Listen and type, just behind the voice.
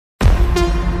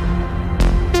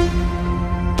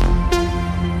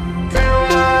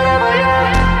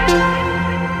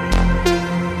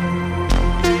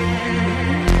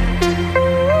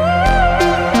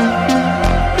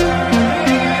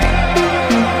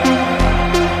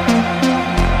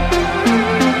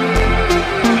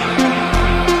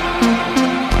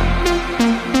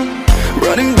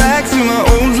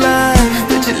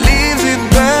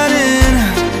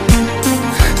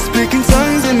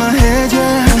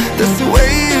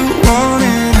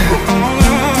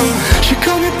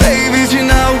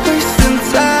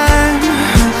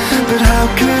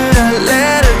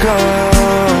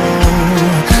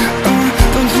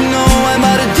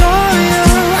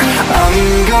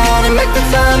make the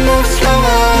time move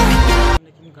slower.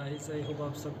 लेकिन guys I hope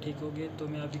आप सब ठीक होगे। तो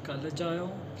मैं अभी कॉलेज आया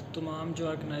हूँ। तमाम जो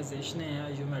ऑर्गेनाइजेशन हैं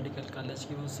आयू मेडिकल कॉलेज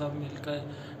की, वो सब मिलकर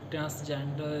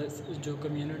ट्रांसजेंडर जो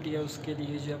कम्युनिटी है उसके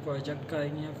लिए जो है प्रोजेक्ट का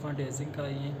आई हैं, फंड रेजिंग का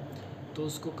आई हैं, तो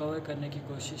उसको कवर करने की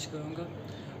कोशिश करूँगा।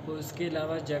 और उसके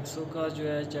अलावा जैक्सो का जो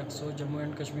है, जैक्सो Jammu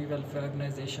and Kashmir welfare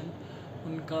organisation,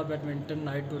 उनका बैडमिंटन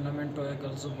नाइट टूर्नामेंट हो है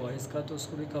गर्ल्स और बॉयज़ का, तो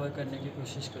उसको भी कवर करने की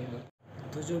कोशिश करूँगा।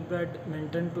 तो जो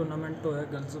बैडमिंटन टूर्नामेंट हो है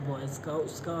गर्ल्स और बॉयज़ का,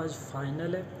 उसका आज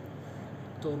फाइनल है।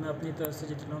 तो मैं अपनी तरफ से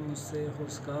जितना मुझसे हो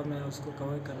सका मैं उसको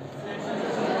कवर करने की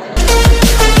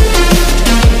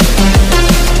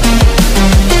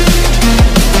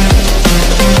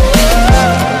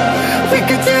We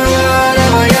could do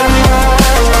whatever you want.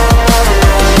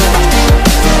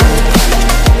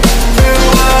 Do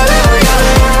whatever you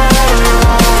want.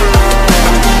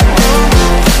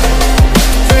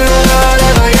 Do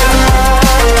whatever you want.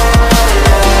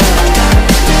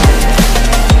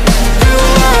 Do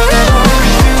whatever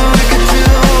we could do.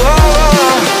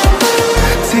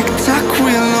 Tick tock,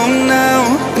 we alone now,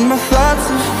 and my thoughts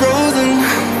are frozen,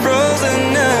 frozen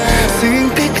now. Seeing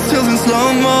pictures in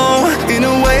slow-mo, in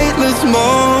a weightless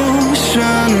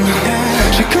motion.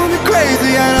 She called me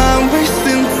crazy and I'm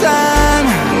wasting time.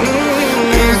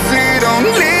 Easy, don't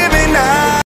leave me now.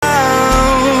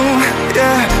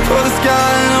 Yeah, for the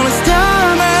sky and all its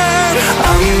diamonds.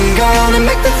 I'm gonna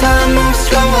make the time move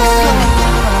slower.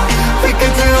 We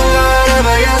can do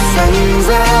whatever, yeah, sun's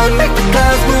out, make the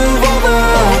clouds move over.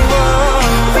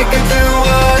 We can do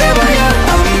whatever, yeah,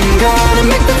 I'm gonna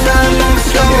make the time move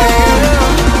slower.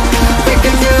 We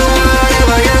can do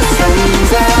whatever, yeah,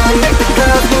 sun's out, make the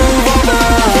clouds move over.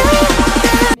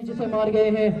 जिसे मार गए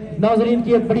हैं नाजरीन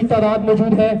की एक बड़ी तादाद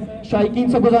मौजूद है। शायकीन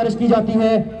से गुजारिश की जाती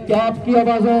है कि आपकी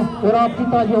आवाज़ों और आपकी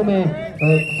तालियों में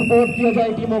सपोर्ट किया जाए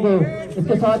टीमों को।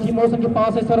 इसके साथ ही मौसम के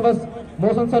पास है सर्विस,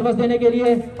 मौसम सर्विस देने के लिए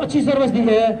अच्छी सर्विस दी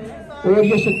है और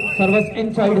ये सर्विस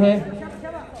इनसाइड है,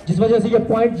 जिस वजह से ये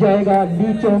पॉइंट जाएगा ली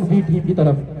चौंग वी टीम की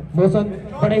तरफ। मौसम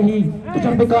बड़े ही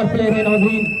तजुर्बेकार प्लेयर है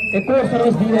नाजरीन, एक और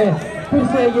सर्विस दी है, फिर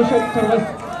से ये सर्विस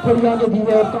थोड़ी आगे दी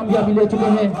है और कामयाबी ले चुके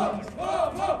हैं।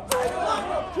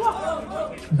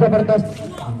 जबरदस्त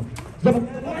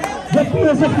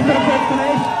पीएसएफ की तरफ से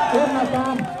फिनिश और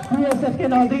नाकाम। पीएसएफ के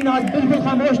नाज़रीन आज बिल्कुल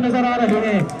खामोश नजर आ रहे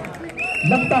हैं,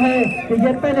 लगता है कि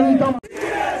ये पहले ही काम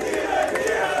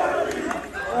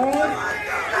और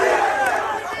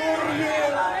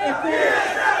ये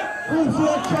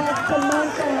खूबसूरत शॉट सलमान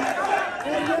का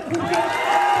और ये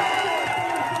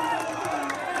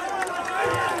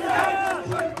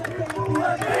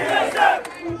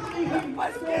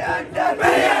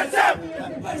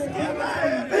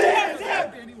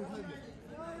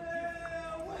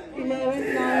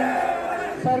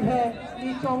सर्व है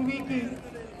ली चौंगी की।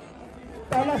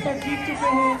 पहला सेट जीत चुके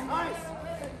हैं,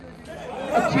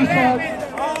 अच्छी शॉट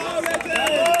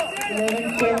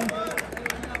 11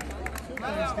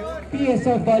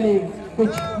 पीएसएफ वाले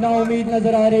कुछ नाउमीद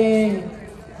नजर आ रहे हैं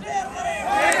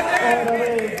और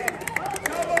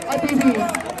अभी भी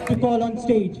to call on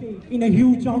stage in a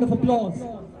huge round of applause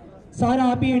Sara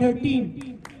Abi and her team.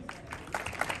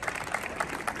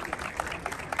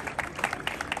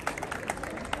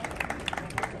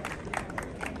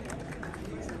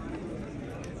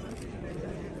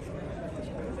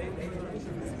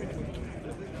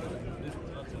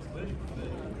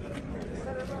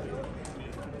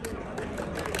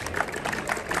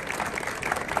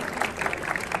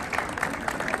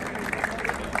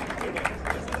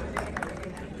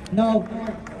 Now,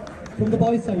 from the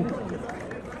boys' side,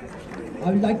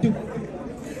 I would like to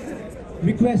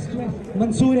request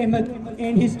Mansoor Ahmed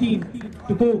and his team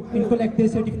to go and collect their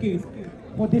certificate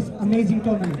for this amazing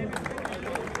tournament.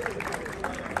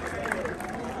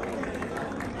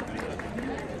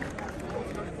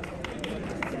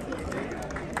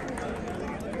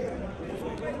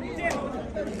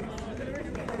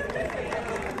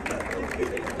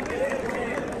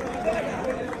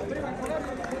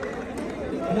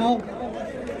 Now,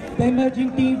 the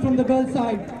emerging team from the girls'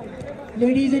 side.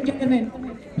 Ladies and gentlemen,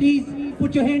 please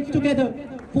put your hands together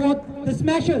for the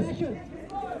Smashers.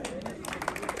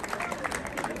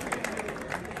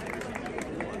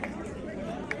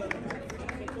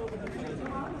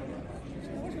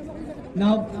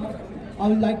 Now, I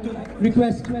would like to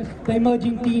request the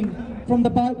emerging team from the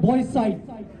boys' side.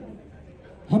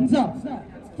 Hamza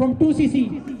from 2CC.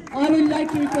 I would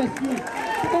like to request you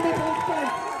to come up on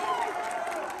stage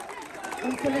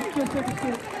and collect your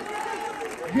certificate.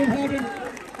 You've had an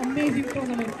amazing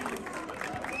tournament.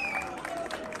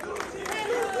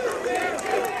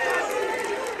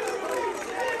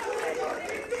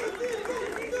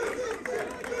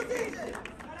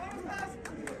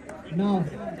 Now,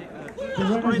 the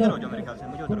थोड़ा runners इधर हो up जाओ मेरे ख्याल से,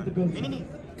 मुझे from उधर the girls' नहीं नहीं side. नहीं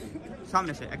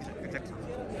सामने से एग्जैक्ट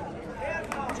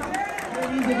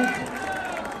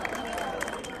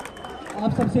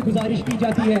आप सबसे गुजारिश की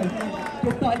जाती है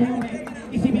कि तालियों में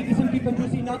किसी भी किस्म की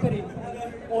कंजूसी ना करें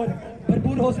और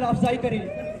भरपूर हौसला अफजाई करें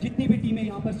जितनी भी टीमें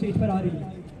यहाँ पर स्टेज पर आ रही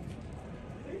हैं.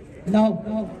 Now,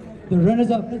 the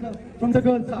runners up from the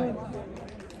girls' side.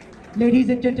 Ladies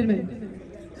and gentlemen,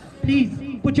 please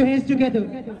put your hands together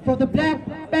for the Black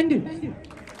Bandits.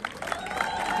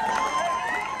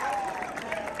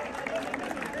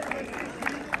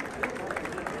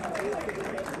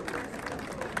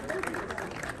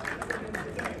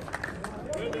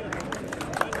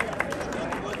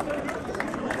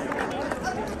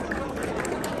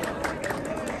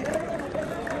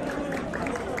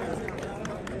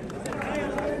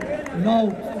 Now,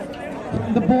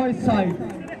 from the boys' side,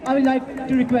 I would like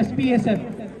to request PSF.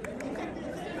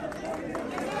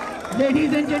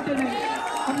 Ladies and gentlemen,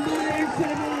 Abdul and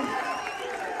Sulaiman,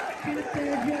 she was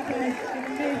played here guys in an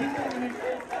amazing tournament.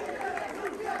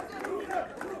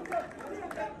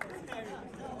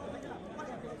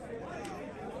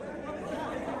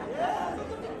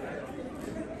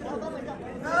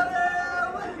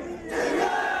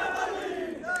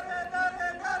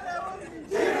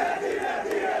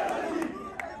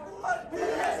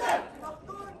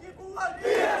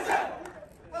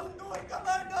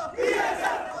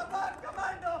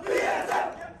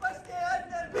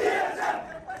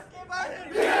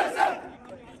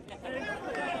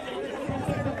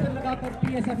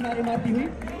 PSF नारे मारती हुई.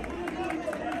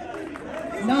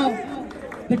 Now,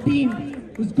 the team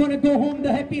who's gonna go home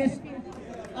the happiest,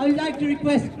 I would like to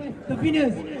request the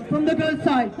winners from the girls'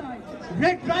 side,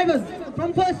 Red Drivers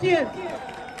from first year.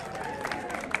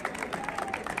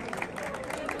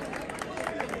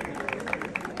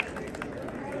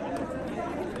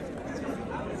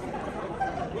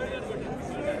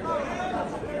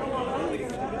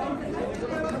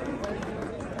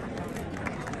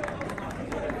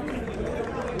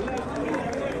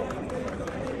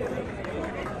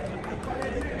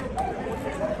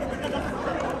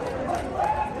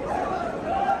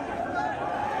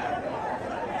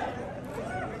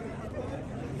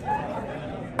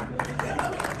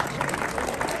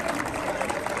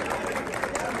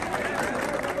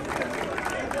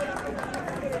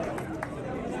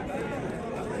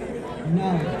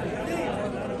 Now,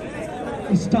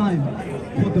 it's time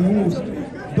for the most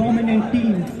dominant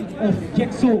team of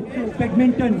Jexo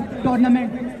badminton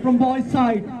tournament from boys'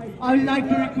 side. I would like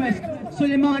to request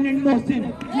Suleiman and Mohsin,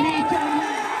 please